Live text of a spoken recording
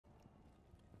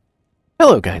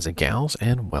Hello guys and gals,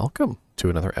 and welcome to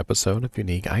another episode of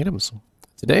Unique Items.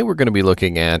 Today we're going to be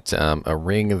looking at a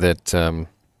ring that kind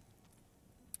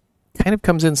of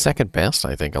comes in second best,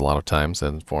 I think, a lot of times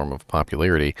in form of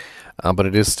popularity, but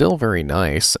it is still very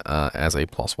nice as a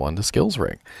 +1 to skills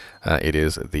ring. It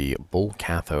is the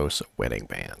Bul-Kathos wedding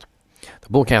band. The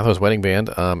Bul-Kathos wedding band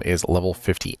is level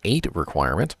 58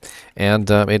 requirement, and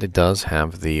it does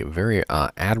have the very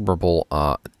admirable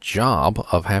job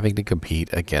of having to compete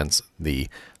against the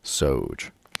Soj.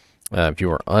 If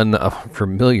you are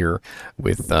unfamiliar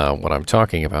with what I'm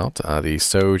talking about, the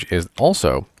Soj is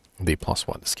also the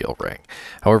 +1 skill ring.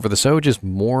 However, the Soj is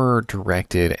more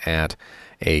directed at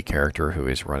a character who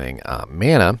is running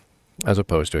mana, as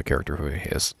opposed to a character who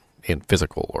is in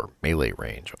physical or melee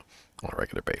range on a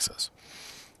regular basis.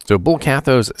 So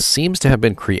Bul-Kathos seems to have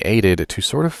been created to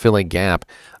sort of fill a gap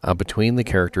between the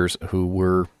characters who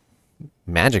were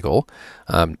magical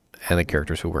and the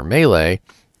characters who were melee,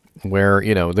 where,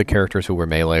 you know, the characters who were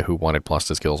melee who wanted plus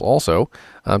to skills also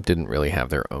didn't really have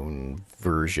their own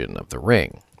version of the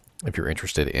ring. If you're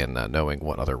interested in knowing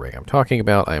what other ring I'm talking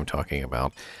about, I am talking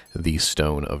about the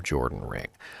Stone of Jordan ring,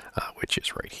 which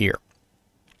is right here.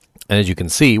 And as you can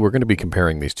see, we're going to be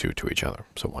comparing these two to each other,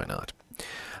 so why not?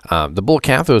 The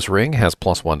Bul-Kathos ring has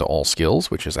 +1 to all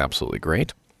skills, which is absolutely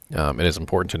great. It is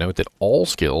important to note that all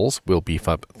skills will beef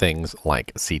up things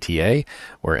like CTA,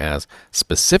 whereas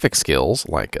specific skills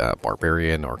like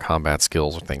Barbarian or combat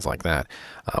skills or things like that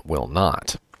will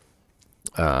not,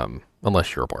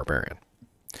 unless you're a Barbarian.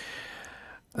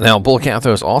 Now,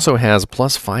 Bul-Kathos also has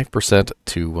 +5%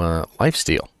 to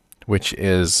lifesteal, which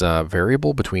is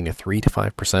variable between 3 to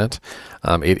 5%.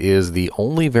 It is the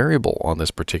only variable on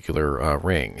this particular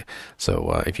ring.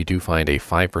 So if you do find a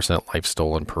 5% life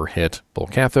stolen per hit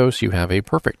Bul-Kathos, you have a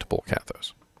perfect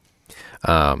Bul-Kathos.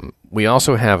 We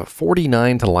also have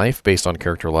 49 to life based on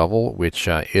character level, which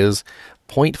is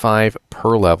 0.5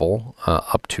 per level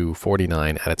up to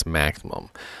 49 at its maximum.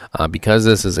 Because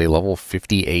this is a level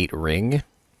 58 ring,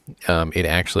 it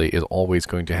actually is always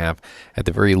going to have, at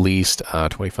the very least,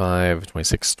 25,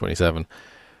 26, 27,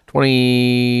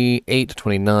 28,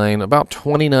 29, about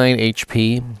 29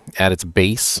 HP at its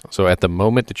base. So at the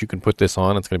moment that you can put this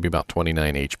on, it's going to be about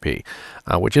 29 HP,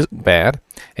 which isn't bad.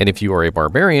 And if you are a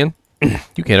Barbarian,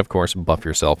 you can, of course, buff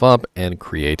yourself up and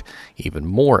create even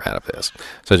more out of this.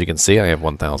 So as you can see, I have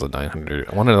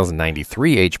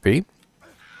 1,093 HP.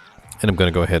 And I'm going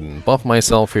to go ahead and buff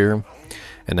myself here.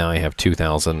 And now I have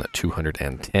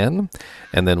 2,210.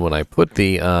 And then when I put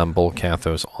the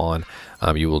Bul-Kathos on,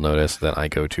 you will notice that I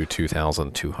go to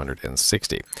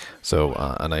 2,260. So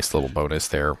a nice little bonus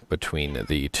there between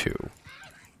the two.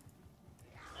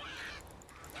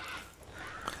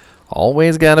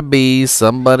 Always got to be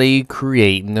somebody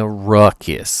creating a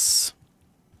ruckus.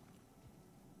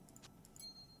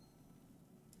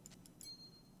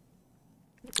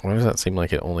 Why does that seem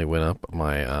like it only went up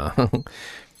my...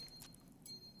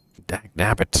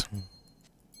 Dagnabbit.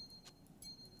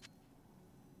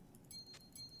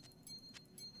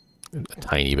 A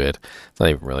tiny bit. It's not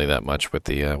even really that much with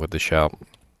the shout.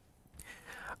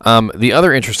 The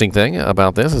other interesting thing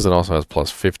about this is it also has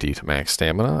 +50 to max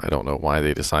stamina. I don't know why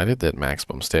they decided that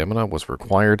maximum stamina was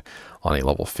required on a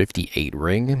level 58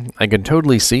 ring. I can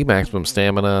totally see maximum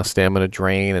stamina, stamina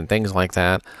drain, and things like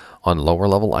that on lower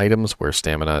level items where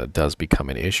stamina does become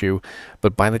an issue.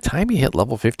 But by the time you hit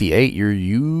level 58, you're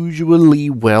usually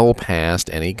well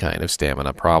past any kind of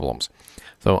stamina problems.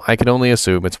 So I can only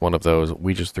assume it's one of those,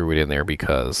 we just threw it in there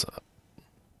because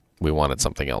we wanted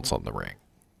something else on the ring.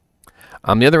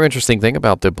 The other interesting thing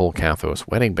about the Bul-Kathos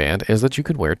wedding band is that you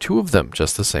can wear two of them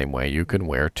just the same way you can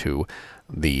wear two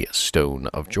the Stone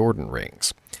of Jordan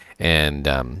rings.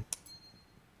 And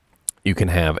you can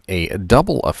have a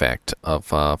double effect of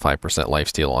 5%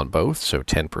 lifesteal on both, so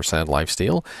 10%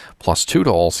 lifesteal, +2 to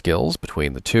all skills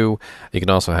between the two. You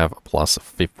can also have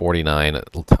 +49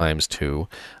 times 2,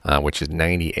 which is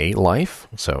 98 life,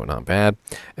 so not bad.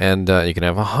 And you can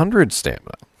have 100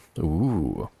 stamina.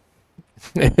 Ooh.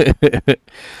 The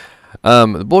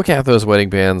Bul-Kathos wedding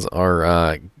bands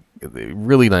are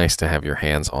really nice to have your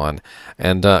hands on,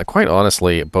 and quite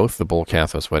honestly, both the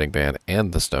Bul-Kathos wedding band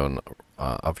and the Stone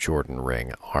of Jordan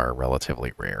ring are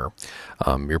relatively rare.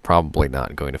 You're probably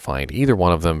not going to find either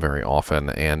one of them very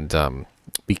often, and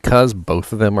because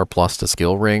both of them are plus to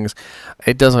skill rings,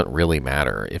 it doesn't really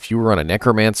matter. If you were on a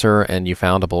Necromancer and you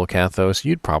found a Bul-Kathos,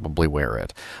 you'd probably wear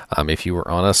it. If you were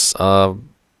on a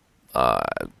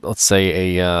let's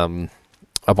say a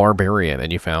Barbarian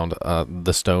and you found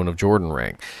the Stone of Jordan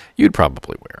ring, you'd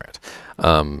probably wear it.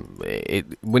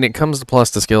 When it comes to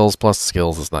plus to skills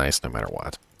is nice no matter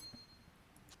what.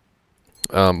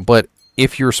 But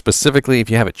if you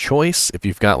have a choice, if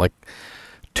you've got like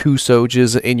 2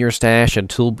 Soges in your stash and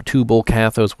two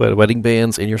Bul-Kathos wedding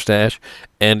bands in your stash,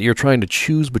 and you're trying to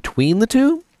choose between the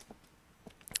two,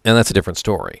 and that's a different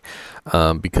story,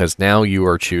 because now you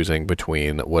are choosing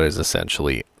between what is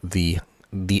essentially the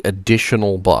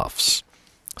additional buffs.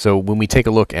 So when we take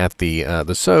a look at the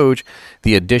Soge,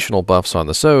 the additional buffs on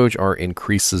the Soge are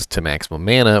increases to maximum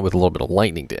mana with a little bit of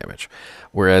lightning damage,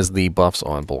 whereas the buffs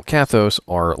on Bul-Kathos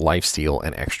are lifesteal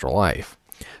and extra life.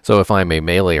 So if I'm a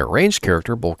melee or ranged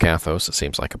character, Bul-Kathos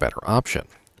seems like a better option.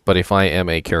 But if I am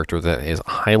a character that is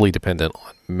highly dependent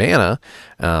on mana,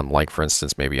 like for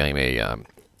instance, maybe I'm a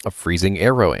freezing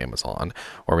arrow Amazon,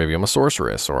 or maybe I'm a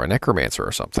sorceress or a necromancer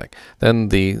or something, then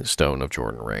the Stone of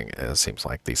Jordan Ring seems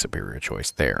like the superior choice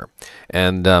there.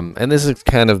 And this is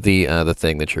kind of the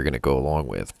thing that you're going to go along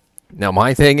with. Now,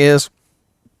 my thing is,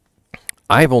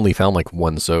 I've only found like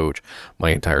 1 Soge my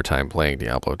entire time playing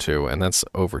Diablo 2, and that's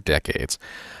over decades.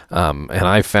 And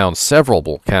I've found several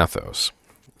Bul-Kathos.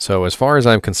 So as far as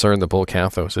I'm concerned, the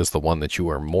Bul-Kathos is the one that you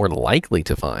are more likely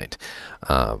to find,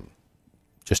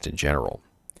 just in general.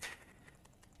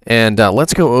 And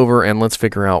let's go over and let's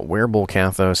figure out where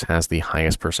Bul-Kathos has the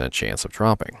highest % chance of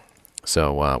dropping.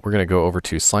 So we're going to go over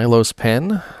to Silos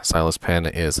Pen. Silos Pen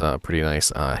is a pretty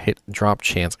nice hit drop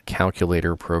chance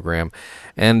calculator program,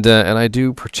 and I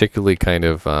do particularly kind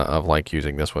of like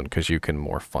using this one because you can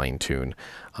more fine tune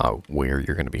where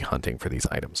you're going to be hunting for these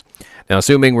items. Now,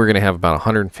 assuming we're going to have about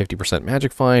 150%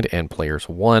 magic find and players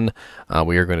 1,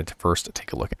 we are going to first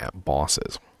take a look at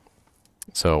bosses.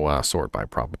 So sort by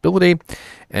probability,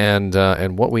 and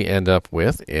what we end up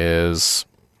with is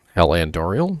Hell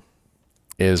Andorial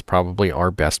is probably our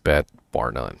best bet,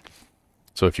 bar none.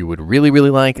 So if you would really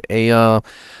like a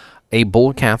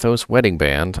Bul-Kathos wedding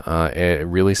band, it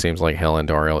really seems like Hell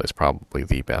Andorial is probably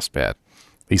the best bet.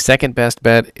 The second best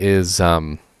bet is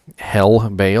Hell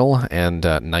Bale and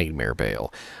Nightmare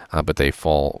Bale, but they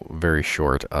fall very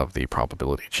short of the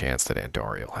probability chance that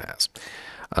Andorial has.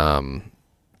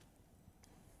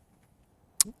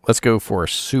 Let's go for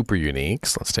super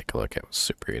uniques. Let's take a look at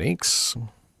super uniques.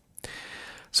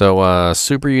 So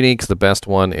super uniques, the best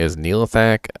one is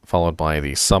Neelathak, followed by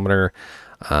the Summoner.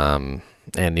 And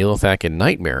Neelathak in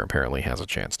Nightmare apparently has a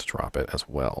chance to drop it as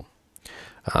well.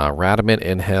 Radamant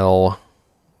in Hell,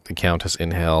 the Countess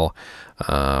in Hell,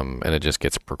 and it just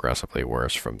gets progressively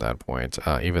worse from that point.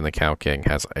 Even the Cow King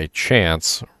has a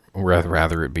chance,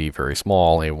 rather it be very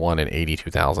small, a 1 in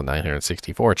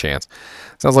 82,964 chance.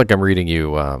 Sounds like I'm reading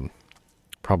you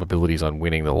probabilities on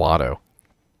winning the lotto.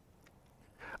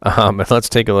 And let's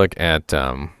take a look at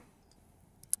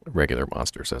regular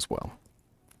monsters as well.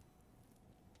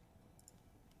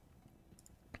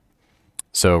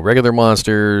 So regular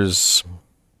monsters,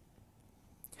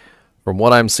 from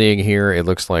what I'm seeing here, it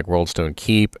looks like Worldstone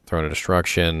Keep, Throne of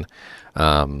Destruction.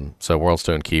 So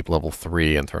Worldstone Keep level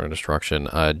 3 and Throne of Destruction.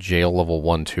 Jail level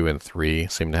 1, 2, and 3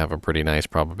 seem to have a pretty nice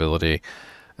probability.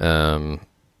 A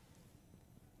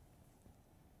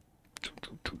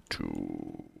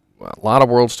lot of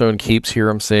Worldstone Keeps here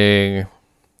I'm seeing.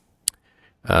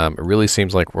 It really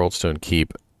seems like Worldstone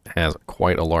Keep has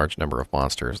quite a large number of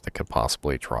monsters that could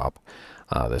possibly drop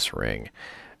this ring.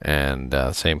 And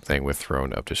same thing with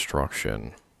Throne of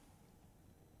Destruction.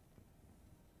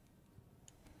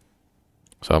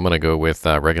 So I'm going to go with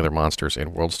regular monsters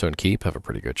in Worldstone Keep, have a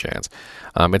pretty good chance.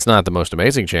 It's not the most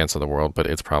amazing chance in the world, but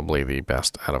it's probably the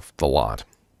best out of the lot.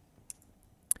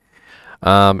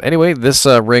 Anyway, this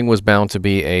ring was bound to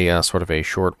be a sort of a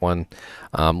short one.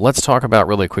 Let's talk about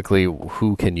really quickly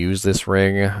who can use this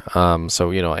ring.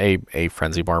 So, you know, a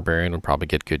Frenzy Barbarian would probably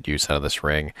get good use out of this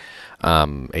ring.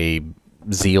 A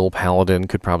Zeal Paladin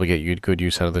could probably get good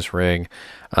use out of this ring.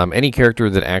 Any character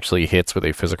that actually hits with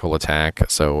a physical attack,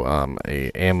 so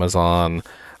a Amazon,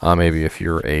 maybe if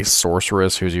you're a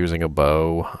sorceress who's using a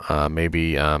bow,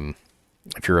 maybe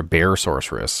if you're a bear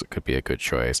sorceress, it could be a good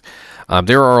choice.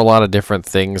 There are a lot of different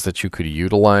things that you could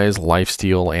utilize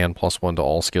lifesteal and +1 to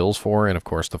all skills for, and of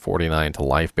course the 49 to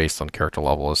life based on character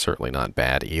level is certainly not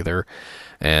bad either.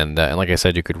 And like I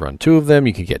said, you could run 2 of them.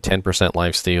 You could get 10%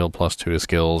 lifesteal, +2 to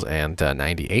skills, and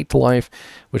 98 to life,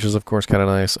 which is of course kind of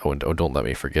nice. Oh, and don't let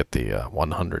me forget the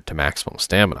 100 to maximum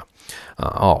stamina.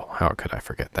 Oh, how could I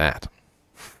forget that?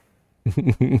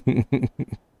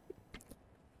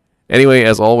 Anyway,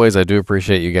 as always, I do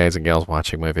appreciate you guys and gals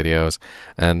watching my videos,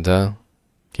 and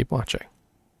keep watching.